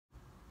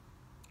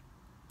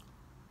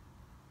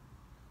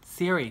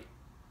Siri.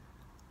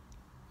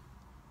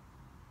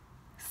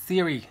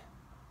 Siri,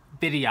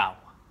 video.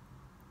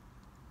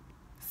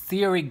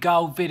 Siri,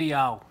 go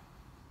video.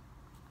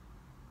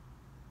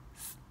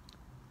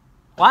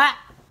 What?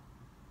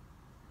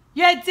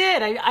 Yeah, I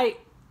did.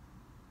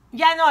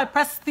 Yeah, no, I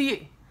pressed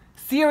the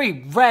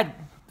Siri red.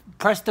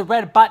 Press the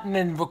red button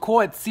and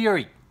record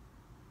Siri.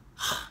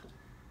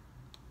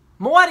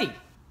 Morty.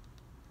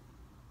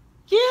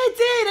 Yeah,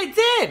 I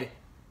did.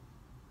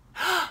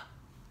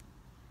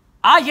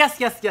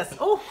 Yes.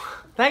 Oh,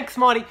 thanks,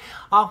 Morty.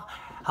 Oh,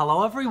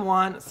 hello,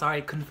 everyone. Sorry,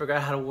 I couldn't figure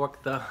out how to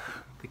work the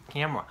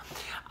camera.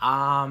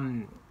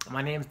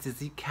 My name is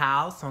Dizzy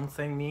Cow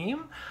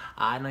Songsangnim.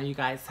 I know you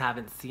guys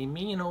haven't seen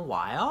me in a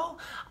while.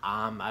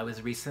 I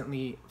was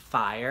recently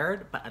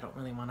fired, but I don't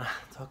really want to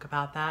talk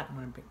about that. I'm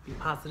going to be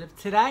positive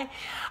today.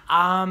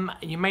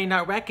 You may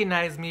not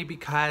recognize me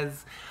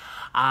because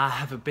I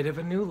have a bit of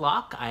a new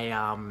look. I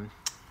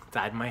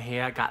dyed my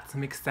hair, got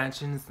some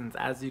extensions, and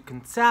as you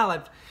can tell,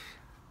 I've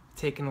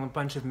taken a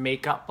bunch of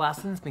makeup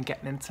lessons, been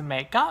getting into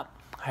makeup.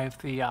 I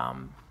have the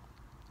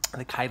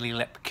Kylie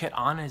lip kit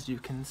on, as you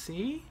can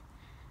see.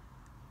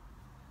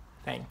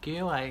 Thank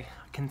you. I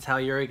can tell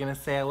you're gonna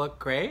say I look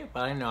great,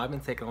 but I know I've been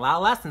taking a lot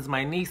of lessons.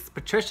 My niece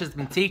Patricia's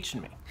been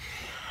teaching me.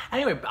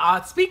 Anyway,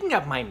 speaking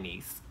of my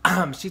niece,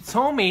 she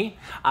told me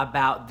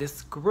about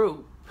this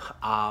group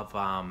of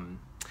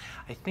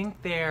I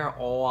think they're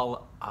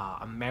all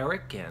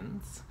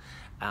Americans.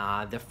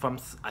 I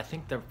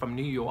think they're from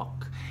New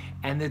York,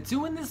 and they're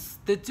doing this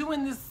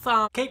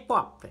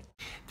cakewalk thing.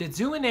 They're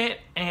doing it,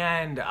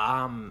 and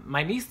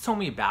my niece told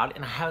me about it,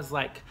 and I was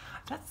like,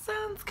 that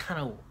sounds kind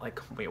of like,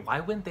 wait,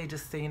 why wouldn't they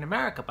just stay in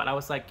America? But I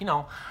was like, you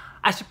know,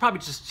 I should probably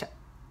just check.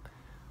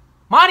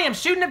 Marty, I'm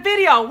shooting a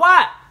video.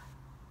 What?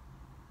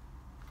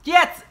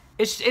 Yeah,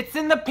 it's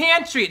in the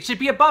pantry. It should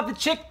be above the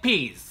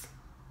chickpeas.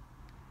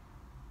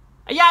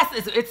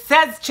 Yes, it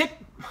says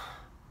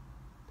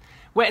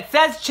Wait, it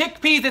says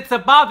chickpeas, it's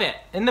above it,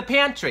 in the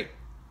pantry.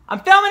 I'm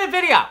filming a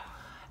video.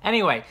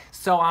 Anyway,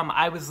 so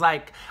I was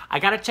like, I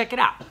gotta check it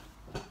out.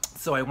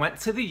 So I went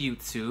to the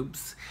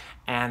YouTubes,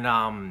 and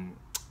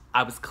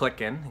I was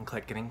clicking and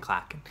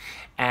clacking,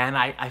 and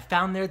I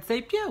found their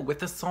debut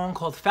with a song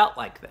called Felt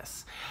Like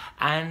This.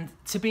 And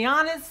to be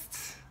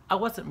honest, I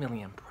wasn't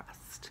really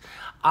impressed.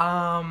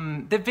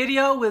 The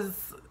video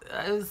was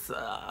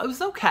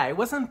okay. It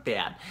wasn't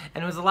bad,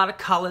 and it was a lot of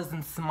colors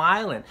and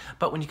smiling.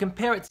 But when you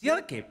compare it to the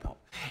other K-pop,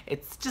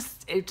 it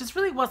just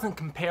really wasn't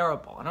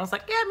comparable. And I was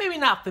like, yeah, maybe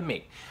not for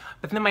me.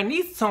 But then my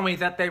niece told me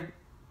that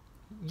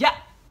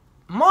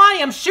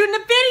Marty, I'm shooting a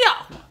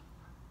video.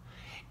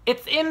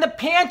 It's in the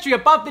pantry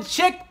above the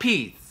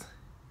chickpeas.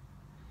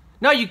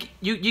 No,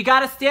 you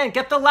gotta stand.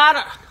 Get the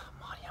ladder. Oh,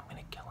 Marty, I'm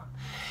gonna kill him.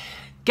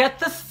 Get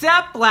the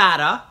step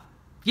ladder.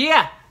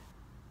 Yeah.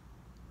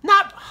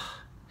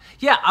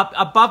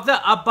 Above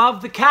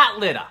the cat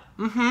litter.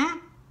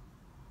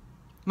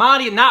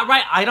 Marty, not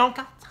right. I don't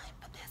got time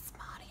for this,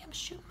 Marty. I'm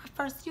shooting my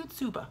first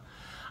YouTuber.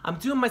 I'm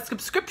doing my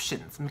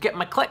subscriptions. I'm getting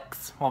my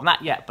clicks. Well,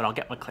 not yet, but I'll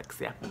get my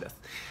clicks after this.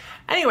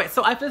 Anyway,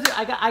 so I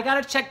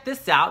gotta check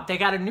this out. They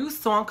got a new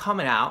song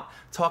coming out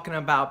talking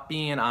about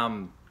being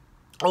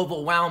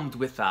overwhelmed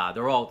with they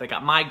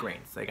got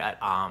migraines. They got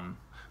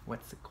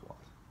what's it called?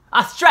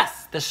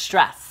 Stress. They're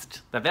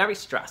stressed. They're very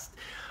stressed.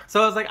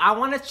 So I was like, I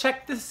want to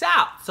check this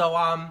out. So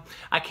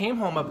I came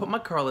home, I put my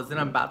curlers in,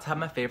 I'm about to have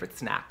my favorite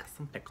snack,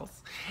 some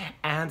pickles.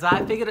 And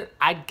I figured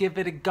I'd give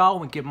it a go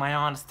and give my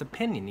honest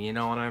opinion, you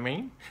know what I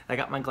mean? I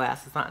got my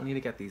glasses on, I need to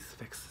get these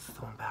fixed. It's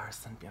so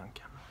embarrassing to be on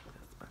camera like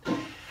this. But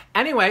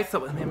anyway, so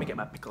let me get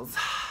my pickles.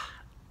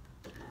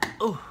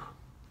 Ooh,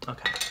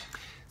 okay.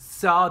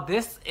 So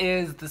this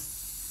is the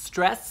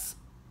Stress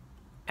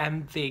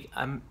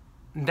MV,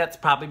 that's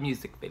probably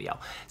music video.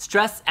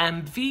 Stress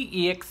MV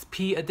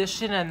EXP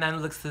Edition, and then it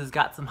looks like it's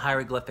got some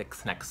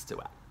hieroglyphics next to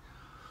it.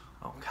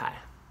 Okay.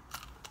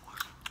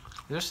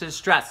 This is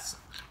Stress.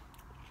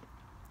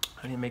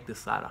 How do you make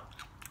this louder?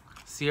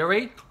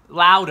 Siri,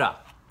 louder.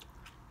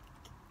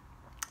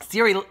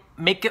 Siri,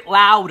 make it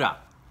louder.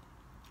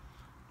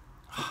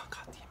 Oh,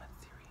 God damn it,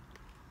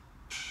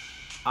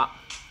 Siri.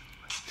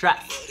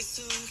 Stress.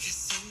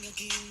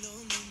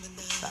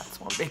 That's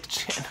one big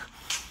chin.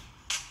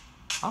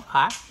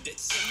 Okay.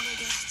 It's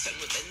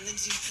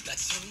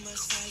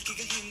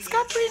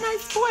got a pretty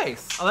nice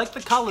voice. I like the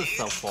colors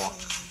so far.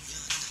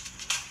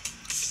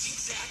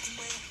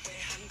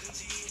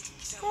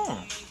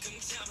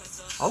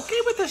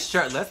 Okay with the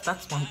shirtless.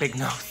 That's one big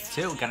nose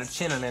too. Got a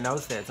chin and a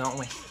nose there, don't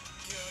we?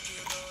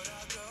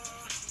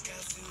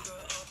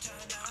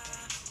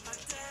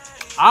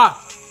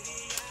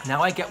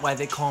 Now I get why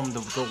they call him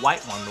the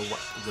white one,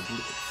 the blue.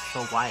 It's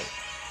so white.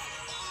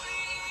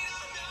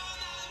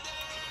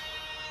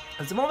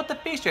 It's the one with the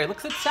face hair. It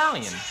looks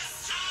Italian.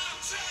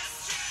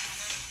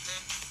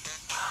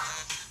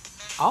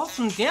 Oh,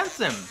 some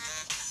dancing.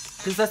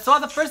 Because I saw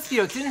the first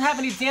video. It didn't have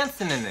any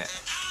dancing in it.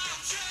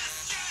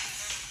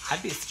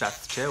 I'd be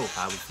stressed too if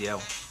I was you.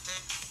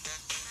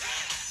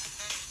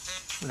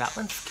 Ooh, that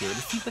one's cute.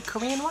 Is he the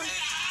Korean one?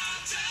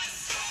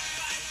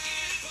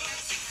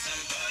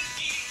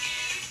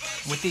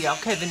 With the,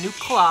 okay, the new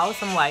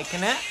clothes, I'm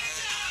liking it.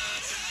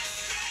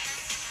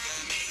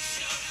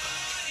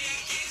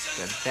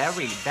 They're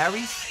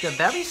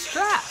very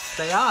stressed.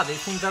 They are, they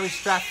seem very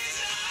stressed.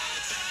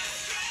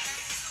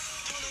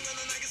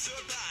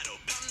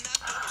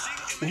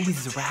 Ooh,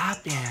 he's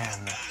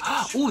rapping.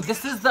 Ooh,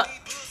 this is the,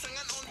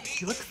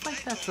 he looks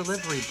like that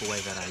delivery boy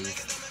that I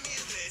used to.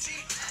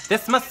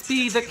 This must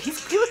be the, he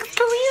looks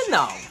Korean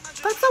though.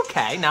 That's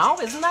okay, no?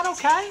 Isn't that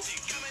okay?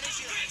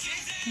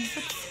 He's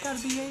gotta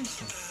be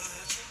Asian.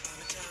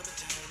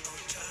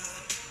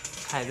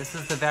 Okay, this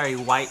is the very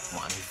white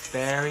one. He's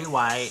very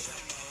white.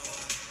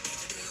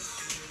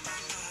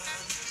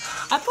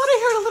 I thought I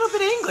heard a little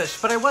bit of English,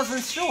 but I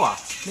wasn't sure.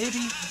 Maybe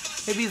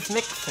he's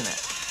mixing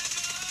it.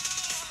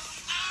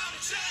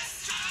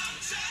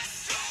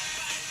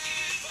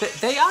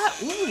 They are,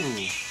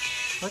 ooh.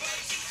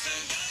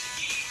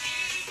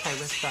 Okay,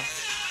 with the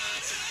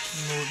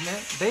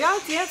movement. They are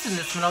dancing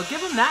this one, I'll give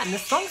them that. And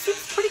this song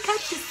seems pretty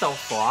catchy so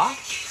far.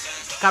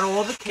 Got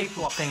all the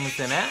K-pop things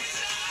in it.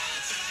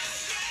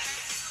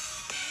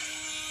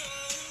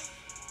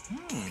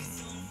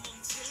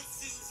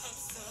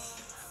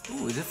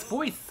 Ooh, this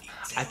voice,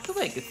 I feel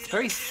like it's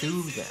very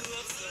soothing.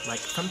 Like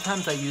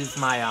sometimes I use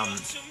my,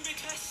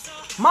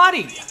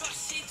 Marty!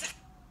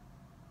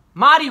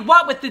 Marty,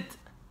 what with the...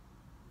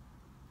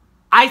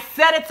 I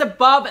said it's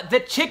above the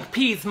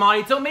chickpeas,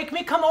 Marty. Don't make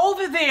me come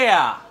over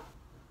there.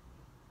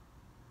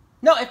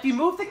 No, if you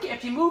move the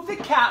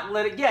cat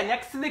litter, yeah,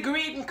 next to the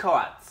greeting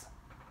cards.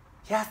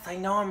 Yes, I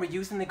know I'm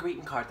reusing the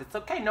greeting cards. It's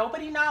okay,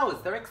 nobody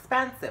knows. They're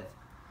expensive.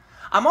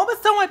 I'm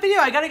almost done with my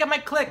video. I gotta get my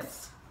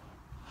clicks.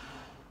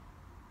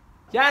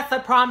 Yes, I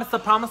promise to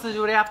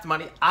do it after,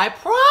 Marty. I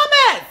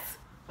promise!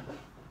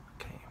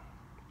 Okay,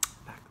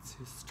 back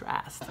to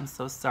stressed. I'm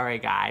so sorry,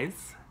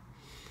 guys.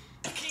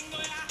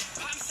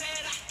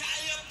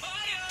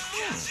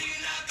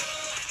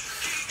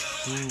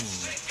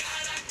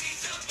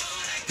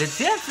 The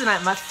dancing, I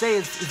must say,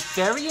 is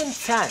very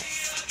intense.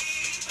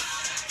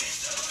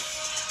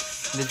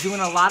 They're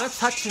doing a lot of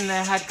touching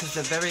their head because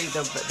they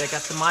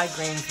got the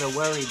migraines, they're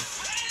worried.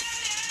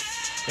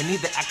 They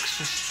need the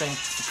extra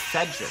strength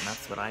Excedrin,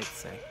 that's what I'd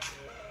say.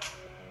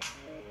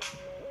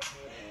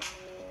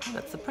 Ooh,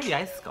 that's a pretty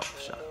ice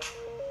sculpture.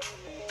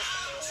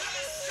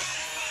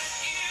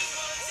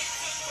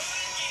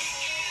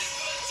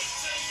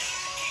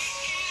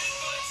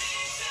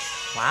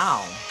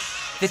 Wow.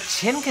 The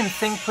chin can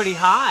sing pretty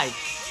high.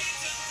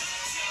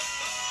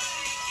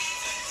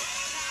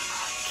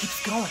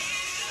 Keeps going.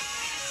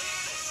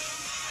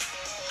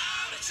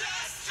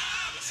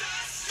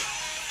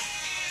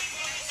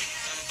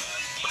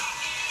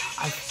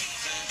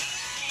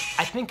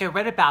 I think I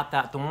read about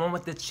that. The one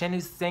with the chin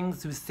who's singing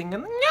the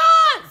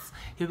notes.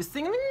 He was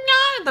singing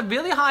the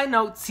really high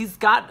notes. He's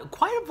got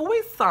quite a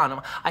voice on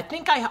him. I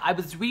think I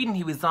was reading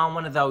he was on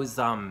one of those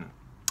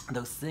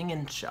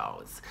singing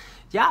shows.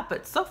 Yeah,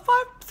 but so far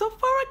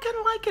I kind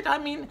of like it. I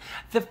mean,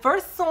 the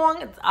first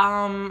song,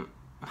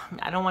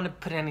 I don't want to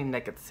put any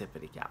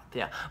negativity out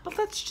there, but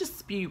let's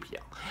just be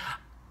real.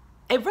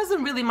 It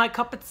wasn't really my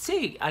cup of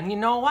tea, and you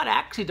know what? I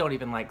actually don't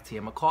even like tea.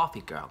 I'm a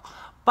coffee girl.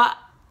 But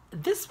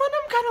this one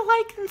I'm kind of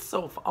liking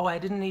so far. Oh, I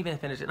didn't even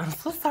finish it. I'm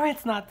so sorry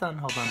it's not done.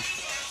 Hold on.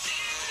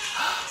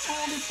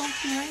 Oh, they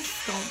both the ice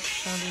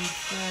sculpture.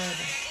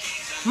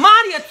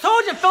 Marty, I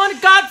told you, I'm filming a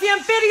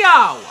goddamn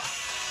video!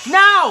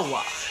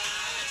 Now!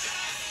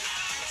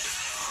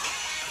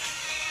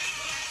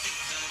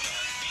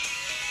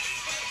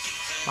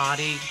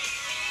 Marty.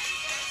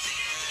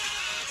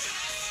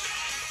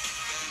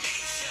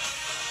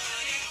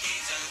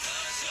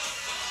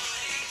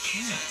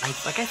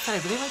 Like I said,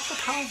 I really like the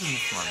colors in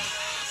this one.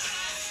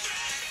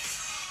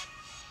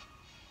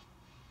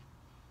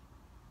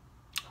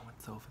 Oh,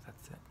 it's over,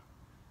 that's it.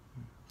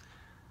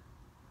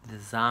 The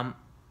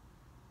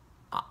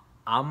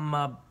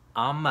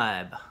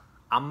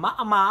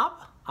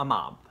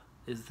Amab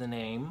is the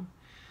name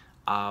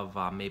of,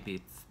 maybe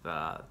it's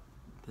the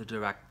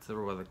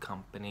director or the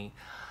company.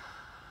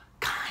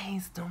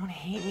 Guys, don't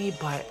hate me,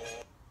 but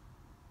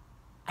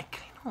I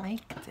kind of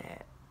liked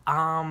it.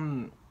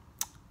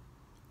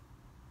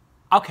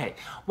 Okay,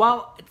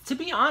 well, to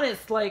be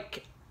honest,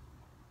 like,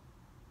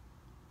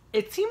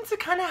 it seems to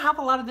kind of have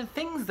a lot of the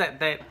things that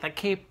the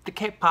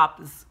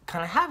K-pop is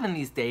kind of having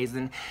these days,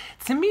 and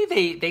to me,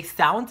 they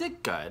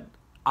sounded good.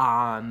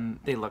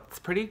 They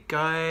looked pretty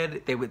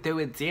good. They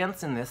were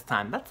dancing this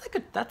time.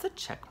 That's a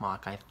check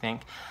mark, I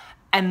think.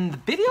 And the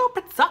video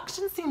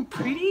production seemed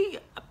pretty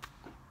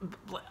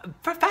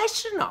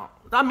professional.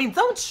 I mean,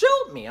 don't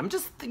shoot me.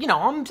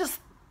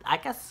 I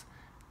guess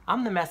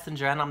I'm the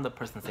messenger and I'm the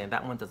person saying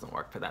that one doesn't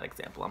work for that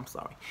example. I'm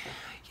sorry.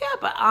 Yeah,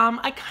 but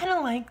I kind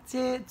of liked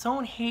it.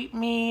 Don't hate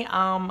me.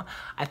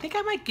 I think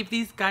I might give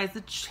these guys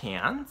a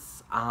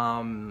chance.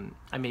 I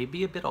may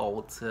be a bit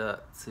old to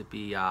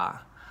be a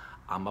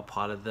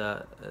part of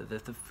the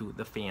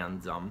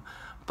fandom,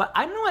 but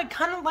I know I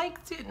kind of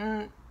liked it,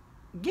 and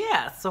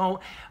yeah, so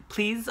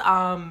please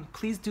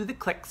do the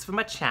clicks for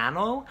my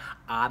channel.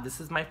 This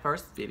is my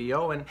first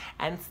video,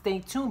 and stay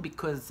tuned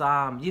because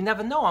you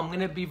never know, I'm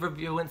gonna be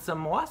reviewing some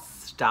more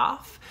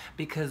stuff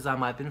because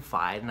I've been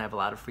fired and I have a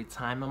lot of free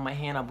time on my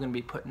hand. I'm gonna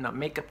be putting up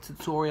makeup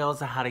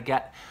tutorials on how to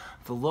get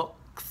the looks.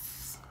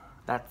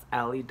 That's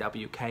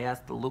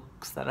L-E-W-K-S, the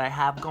looks that I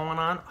have going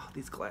on. Oh,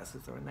 these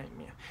glasses are a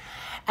nightmare.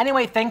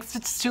 Anyway, thanks for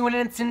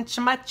tuning into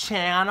my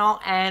channel,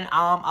 and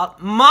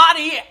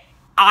Marty,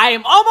 I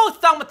am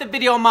almost done with the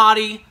video,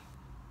 Marty.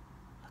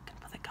 Looking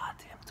for the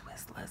goddamn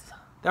Twistlers.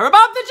 They're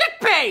above the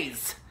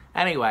chickpeas!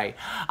 Anyway,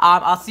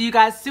 I'll see you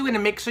guys soon,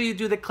 and make sure you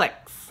do the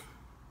clicks.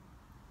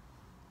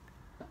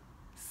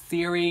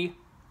 Siri,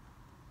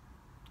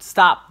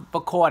 stop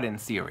recording,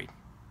 Siri.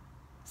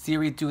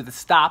 Siri, do the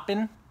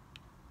stopping.